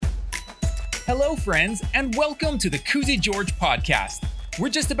Hello, friends, and welcome to the Koozy George podcast. We're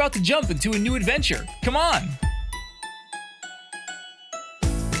just about to jump into a new adventure. Come on!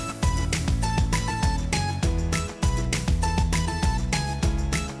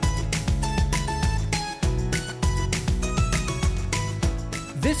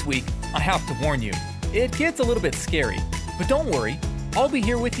 This week, I have to warn you, it gets a little bit scary, but don't worry, I'll be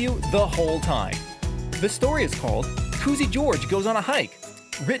here with you the whole time. The story is called Koozy George Goes on a Hike,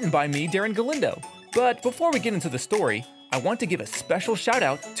 written by me, Darren Galindo. But before we get into the story, I want to give a special shout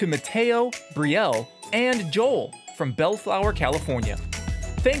out to Mateo, Brielle, and Joel from Bellflower, California.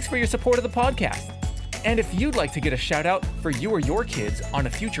 Thanks for your support of the podcast. And if you'd like to get a shout out for you or your kids on a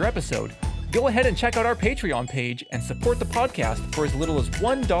future episode, go ahead and check out our Patreon page and support the podcast for as little as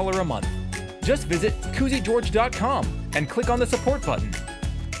 $1 a month. Just visit koozygeorge.com and click on the support button.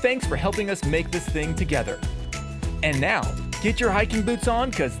 Thanks for helping us make this thing together. And now, get your hiking boots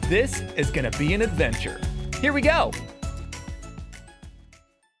on because this is going to be an adventure. Here we go!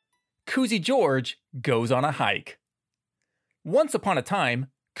 Koozy George Goes on a Hike. Once upon a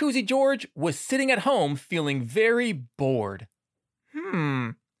time, Koozy George was sitting at home feeling very bored.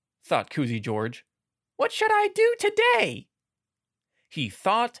 Thought Koozy George. What should I do today? He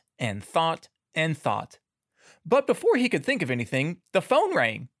thought and thought and thought. But before he could think of anything, the phone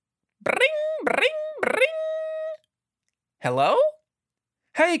rang. Bring, bring, bring. Hello?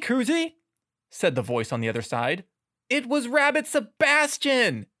 Hey, Koozy, said the voice on the other side. It was Rabbit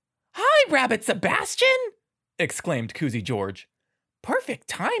Sebastian. Hi, Rabbit Sebastian, exclaimed Koozy George. Perfect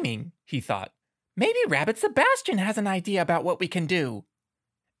timing, he thought. Maybe Rabbit Sebastian has an idea about what we can do.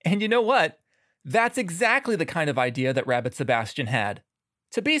 And you know what? That's exactly the kind of idea that Rabbit Sebastian had.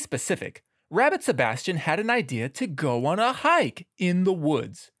 To be specific, Rabbit Sebastian had an idea to go on a hike in the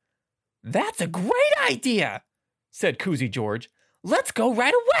woods. That's a great idea, said Koozy George. Let's go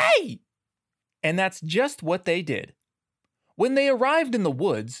right away! And that's just what they did. When they arrived in the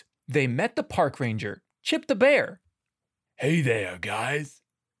woods, they met the park ranger, Chip the Bear. Hey there, guys,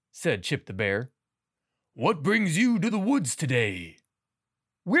 said Chip the Bear. What brings you to the woods today?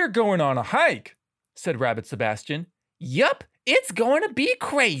 We're going on a hike, said Rabbit Sebastian. Yup, it's going to be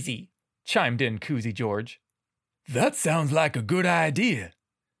crazy, chimed in Koozy George. That sounds like a good idea,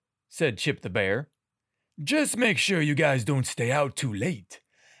 said Chip the Bear. Just make sure you guys don't stay out too late.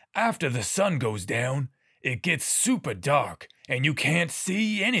 After the sun goes down, it gets super dark and you can't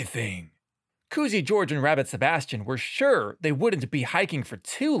see anything. Koozy George and Rabbit Sebastian were sure they wouldn't be hiking for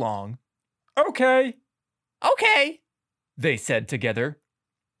too long. Okay, they said together.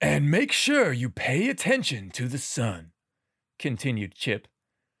 And make sure you pay attention to the sun, continued Chip.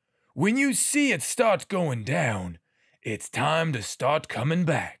 When you see it start going down, it's time to start coming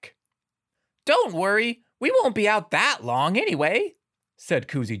back. Don't worry, we won't be out that long anyway, said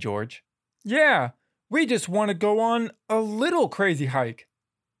Koozy George. Yeah, we just want to go on a little crazy hike,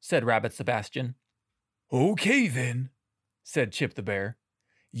 said Rabbit Sebastian. Okay then, said Chip the Bear.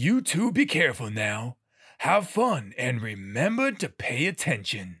 You two be careful now. Have fun and remember to pay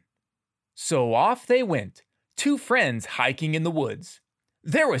attention. So off they went, two friends hiking in the woods.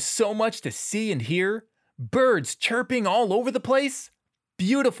 There was so much to see and hear, birds chirping all over the place,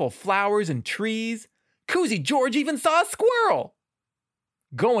 beautiful flowers and trees. Koozy George even saw a squirrel.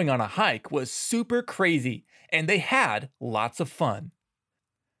 Going on a hike was super crazy, and they had lots of fun.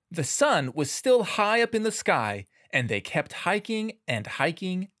 The sun was still high up in the sky, and they kept hiking and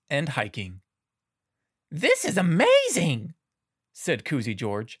hiking and hiking. This is amazing, said Koozy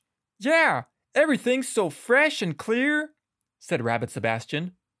George. Yeah, everything's so fresh and clear, said Rabbit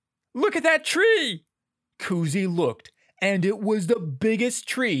Sebastian. Look at that tree! Koozy looked, and it was the biggest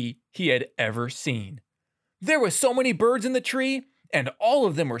tree he had ever seen. There were so many birds in the tree, and all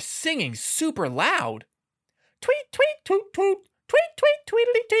of them were singing super loud. Tweet, tweet, toot, toot, tweet, tweet,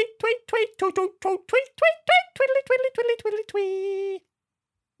 tweedly, tweet, tweet, tweet, toot, toot, toot, tweet, tweet, tweet, tweedly, tweedly, tweedly, tweedly, tweet.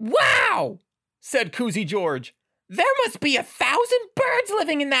 Wow! Said Koozy George. There must be 1,000 birds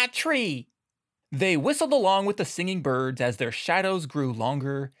living in that tree. They whistled along with the singing birds as their shadows grew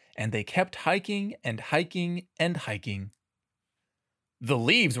longer, and they kept hiking and hiking and hiking. The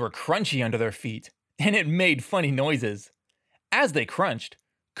leaves were crunchy under their feet, and it made funny noises. As they crunched,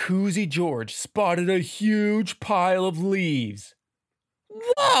 Koozy George spotted a huge pile of leaves.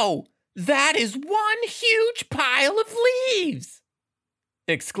 Whoa! That is one huge pile of leaves!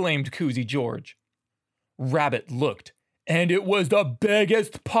 Exclaimed Koozy George. Rabbit looked, and it was the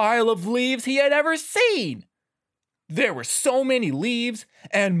biggest pile of leaves he had ever seen. There were so many leaves,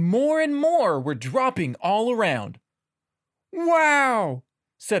 and more were dropping all around. Wow,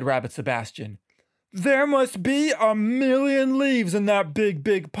 said Rabbit Sebastian. There must be 1,000,000 leaves in that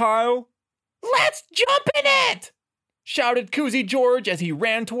big pile. Let's jump in it! Shouted Koozy George as he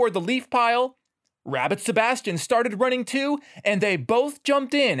ran toward the leaf pile. Rabbit Sebastian started running too, and they both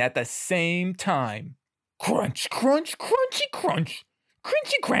jumped in at the same time. Crunch, crunch, crunchy, crunch.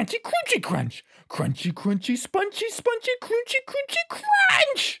 Crunchy, crunchy, crunchy, crunch. Crunchy, crunchy, spongy, spongy, crunchy, crunchy,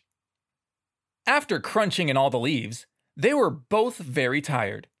 crunch! After crunching in all the leaves, they were both very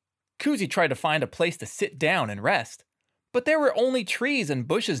tired. Koozy tried to find a place to sit down and rest, but there were only trees and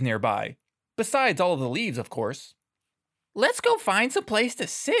bushes nearby, besides all of the leaves, of course. Let's go find some place to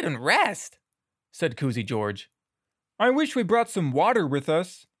sit and rest, said Koozy George. I wish we brought some water with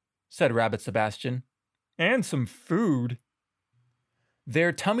us, said Rabbit Sebastian. And some food.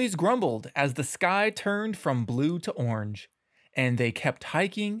 Their tummies grumbled as the sky turned from blue to orange, and they kept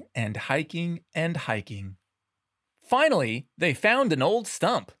hiking and hiking and hiking. Finally, they found an old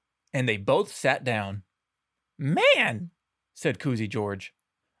stump, and they both sat down. Man, said Koozy George,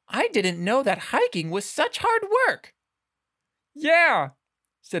 I didn't know that hiking was such hard work. Yeah,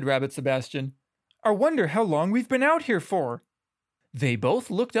 said Rabbit Sebastian. I wonder how long we've been out here for. They both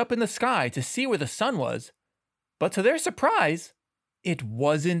looked up in the sky to see where the sun was, but to their surprise, it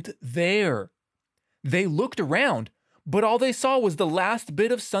wasn't there. They looked around, but all they saw was the last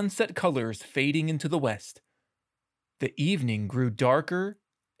bit of sunset colors fading into the west. The evening grew darker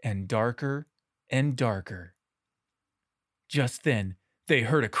and darker and darker. Just then, they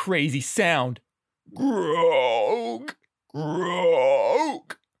heard a crazy sound. Grog!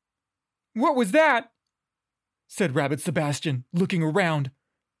 Grog! What was that? Said Rabbit Sebastian, looking around.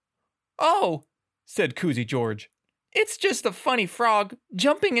 Oh, said Koozy George. It's just a funny frog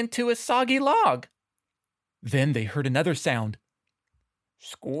jumping into a soggy log. Then they heard another sound.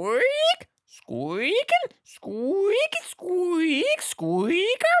 Squeak, squeaking, squeak, squeak,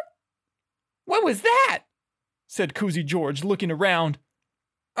 squeaker. What was that? Said Koozy George, looking around.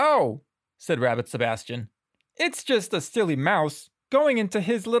 Oh, said Rabbit Sebastian. It's just a silly mouse going into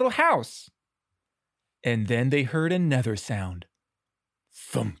his little house. And then they heard another sound.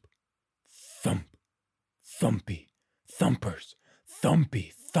 Thump, thump, thumpy, thumpers,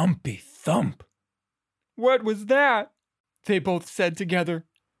 thumpy, thumpy, thump. What was that? They both said together.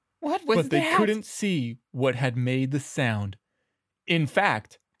 What was that? But they couldn't see what had made the sound. In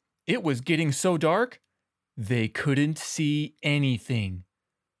fact, it was getting so dark, they couldn't see anything.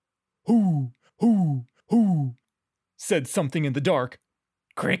 Hoo, hoo, hoo, said something in the dark.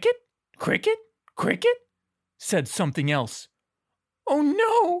 Cricket, cricket, cricket, said something else. Oh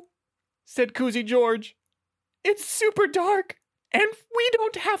no, said Koozy George. It's super dark, and we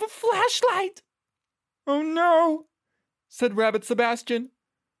don't have a flashlight. Oh no, said Rabbit Sebastian.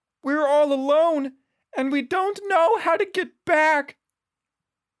 We're all alone, and we don't know how to get back.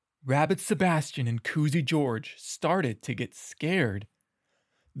 Rabbit Sebastian and Koozy George started to get scared.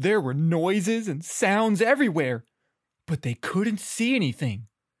 There were noises and sounds everywhere, but they couldn't see anything.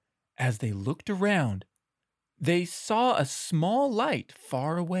 As they looked around, they saw a small light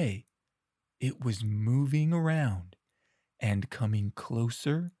far away. It was moving around and coming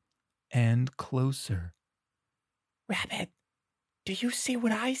closer and closer. Rabbit, do you see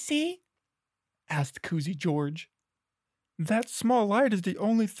what I see? Asked Koozy George. That small light is the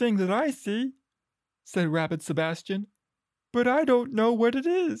only thing that I see, said Rabbit Sebastian, but I don't know what it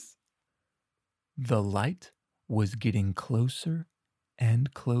is. The light was getting closer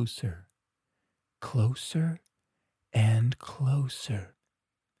and closer, closer and closer,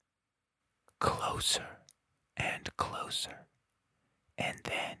 closer and closer. And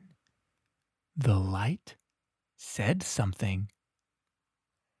then the light said something.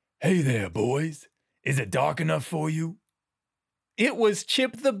 Hey there, boys. Is it dark enough for you? It was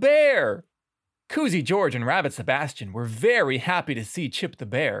Chip the Bear. Koozy George and Rabbit Sebastian were very happy to see Chip the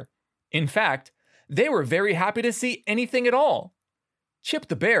Bear. In fact, they were very happy to see anything at all. Chip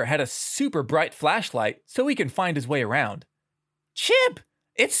the Bear had a super bright flashlight so he can find his way around. Chip,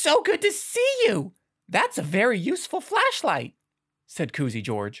 it's so good to see you. That's a very useful flashlight, said Koozy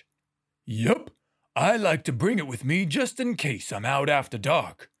George. Yup, I like to bring it with me just in case I'm out after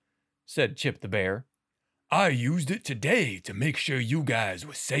dark, said Chip the Bear. I used it today to make sure you guys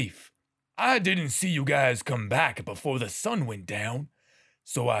were safe. I didn't see you guys come back before the sun went down,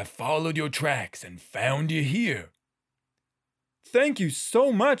 so I followed your tracks and found you here. Thank you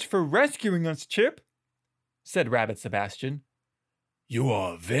so much for rescuing us, Chip, said Rabbit Sebastian. You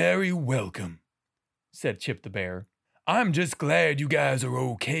are very welcome, said Chip the Bear. I'm just glad you guys are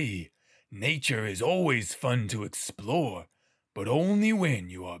okay. Nature is always fun to explore, but only when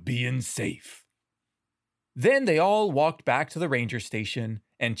you are being safe. Then they all walked back to the ranger station,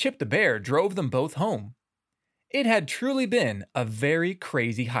 and Chip the Bear drove them both home. It had truly been a very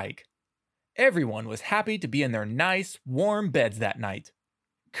crazy hike. Everyone was happy to be in their nice, warm beds that night.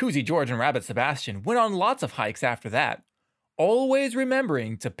 Koozy George and Rabbit Sebastian went on lots of hikes after that, always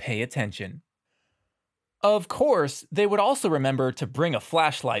remembering to pay attention. Of course, they would also remember to bring a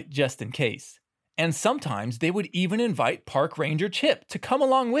flashlight just in case, and sometimes they would even invite Park Ranger Chip to come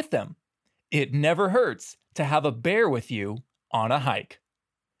along with them. It never hurts to have a bear with you on a hike.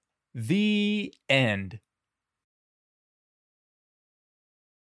 The end.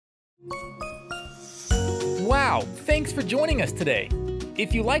 Wow, thanks for joining us today.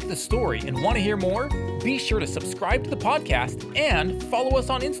 If you like the story and want to hear more, be sure to subscribe to the podcast and follow us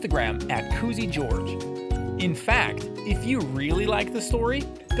on Instagram at Koozy George. In fact, if you really like the story,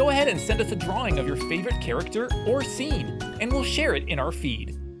 go ahead and send us a drawing of your favorite character or scene, and we'll share it in our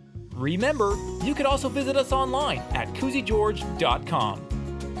feed. Remember, you could also visit us online at koozygeorge.com.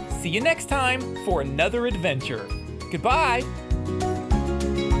 See you next time for another adventure. Goodbye!